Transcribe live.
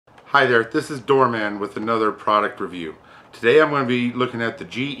Hi there, this is Doorman with another product review. Today I'm going to be looking at the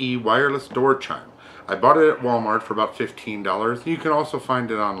GE Wireless Door Chime. I bought it at Walmart for about $15. You can also find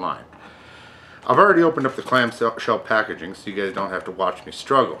it online. I've already opened up the clamshell packaging so you guys don't have to watch me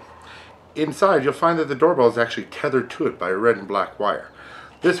struggle. Inside you'll find that the doorbell is actually tethered to it by a red and black wire.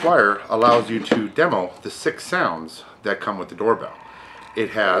 This wire allows you to demo the 6 sounds that come with the doorbell. It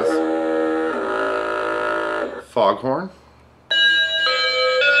has foghorn,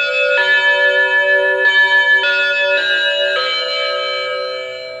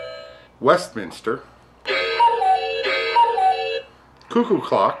 Westminster, cuckoo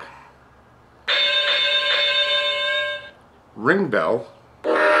clock, ring bell,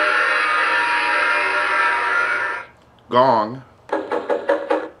 gong,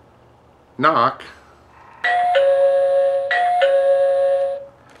 knock,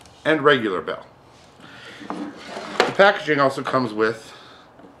 and regular bell. The packaging also comes with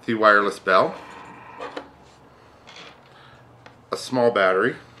the wireless bell, a small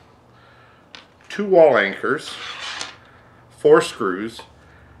battery, 2 wall anchors, 4 screws,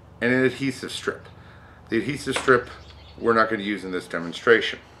 and an adhesive strip. The adhesive strip we're not going to use in this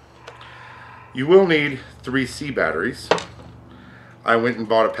demonstration. You will need 3 C batteries. I went and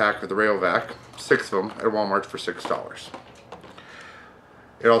bought a pack of the Railvac, 6 of them at Walmart for $6.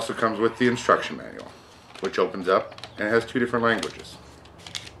 It also comes with the instruction manual, which opens up and it has 2 different languages.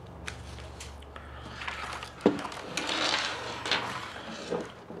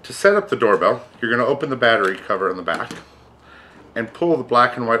 To set up the doorbell, you're going to open the battery cover on the back and pull the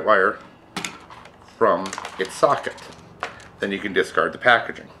black and white wire from its socket. Then you can discard the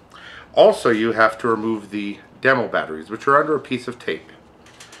packaging. Also, you have to remove the demo batteries, which are under a piece of tape.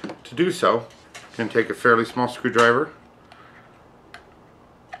 To do so, you can take a fairly small screwdriver,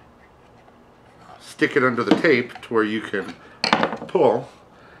 stick it under the tape to where you can pull,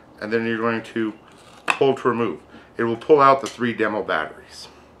 and then you're going to pull to remove. It will pull out the 3 demo batteries.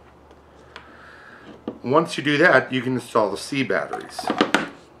 Once you do that, you can install the C batteries.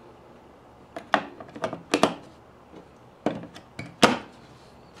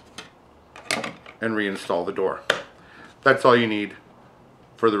 And reinstall the door. That's all you need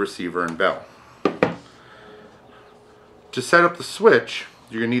for the receiver and bell. To set up the switch,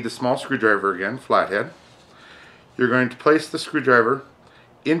 you're going to need the small screwdriver again, flathead. You're going to place the screwdriver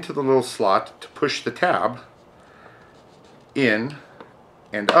into the little slot to push the tab in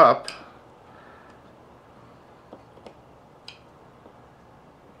and up,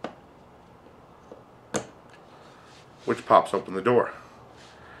 which pops open the door.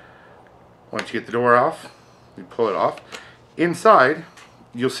 Once you get the door off, you pull it off. Inside,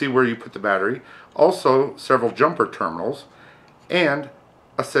 you'll see where you put the battery, also several jumper terminals, and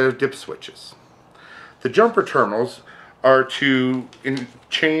a set of dip switches. The jumper terminals are to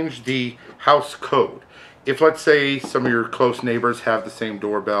change the house code. If, let's say, some of your close neighbors have the same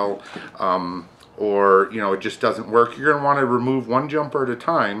doorbell, or it just doesn't work, you're going to want to remove one jumper at a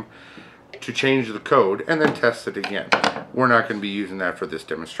time to change the code and then test it again. We're not going to be using that for this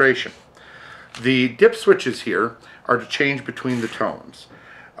demonstration. The dip switches here are to change between the tones.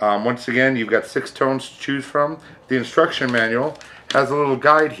 Once again, you've got 6 tones to choose from. The instruction manual has a little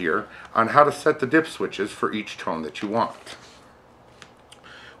guide here on how to set the dip switches for each tone that you want.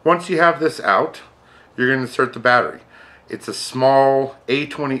 Once you have this out, you're going to insert the battery. It's a small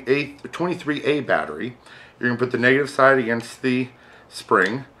A23A battery. You're going to put the negative side against the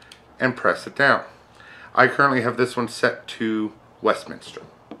spring and press it down. I currently have this one set to Westminster.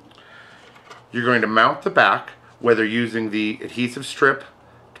 You're going to mount the back, whether using the adhesive strip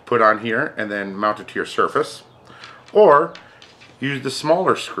to put on here and then mount it to your surface, or use the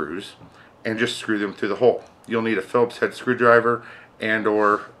smaller screws and just screw them through the hole. You'll need a Phillips head screwdriver and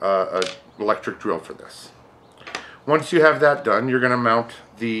or an electric drill for this. Once you have that done, you're going to mount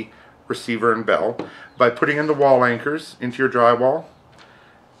the receiver and bell by putting in the wall anchors into your drywall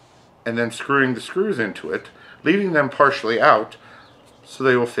and then screwing the screws into it, leaving them partially out so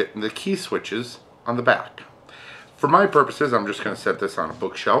they will fit in the key switches on the back. For my purposes, I'm just going to set this on a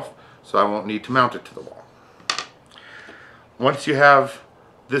bookshelf so I won't need to mount it to the wall. Once you have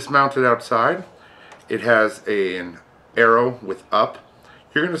this mounted outside, it has an arrow with up.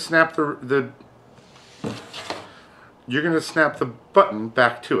 You're going to snap the button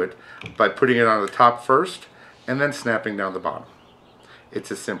back to it by putting it on the top first and then snapping down the bottom. It's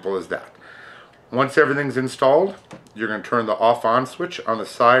as simple as that. Once everything's installed, you're going to turn the off-on switch on the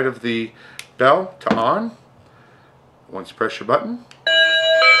side of the bell to on. Once you press your button,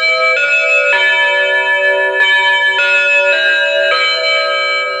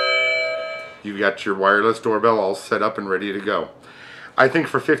 you've got your wireless doorbell all set up and ready to go. I think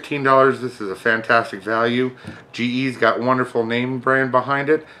for $15, this is a fantastic value. GE's got wonderful name brand behind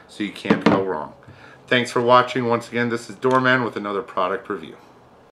it, so you can't go wrong. Thanks for watching. Once again, this is Doorman with another product review.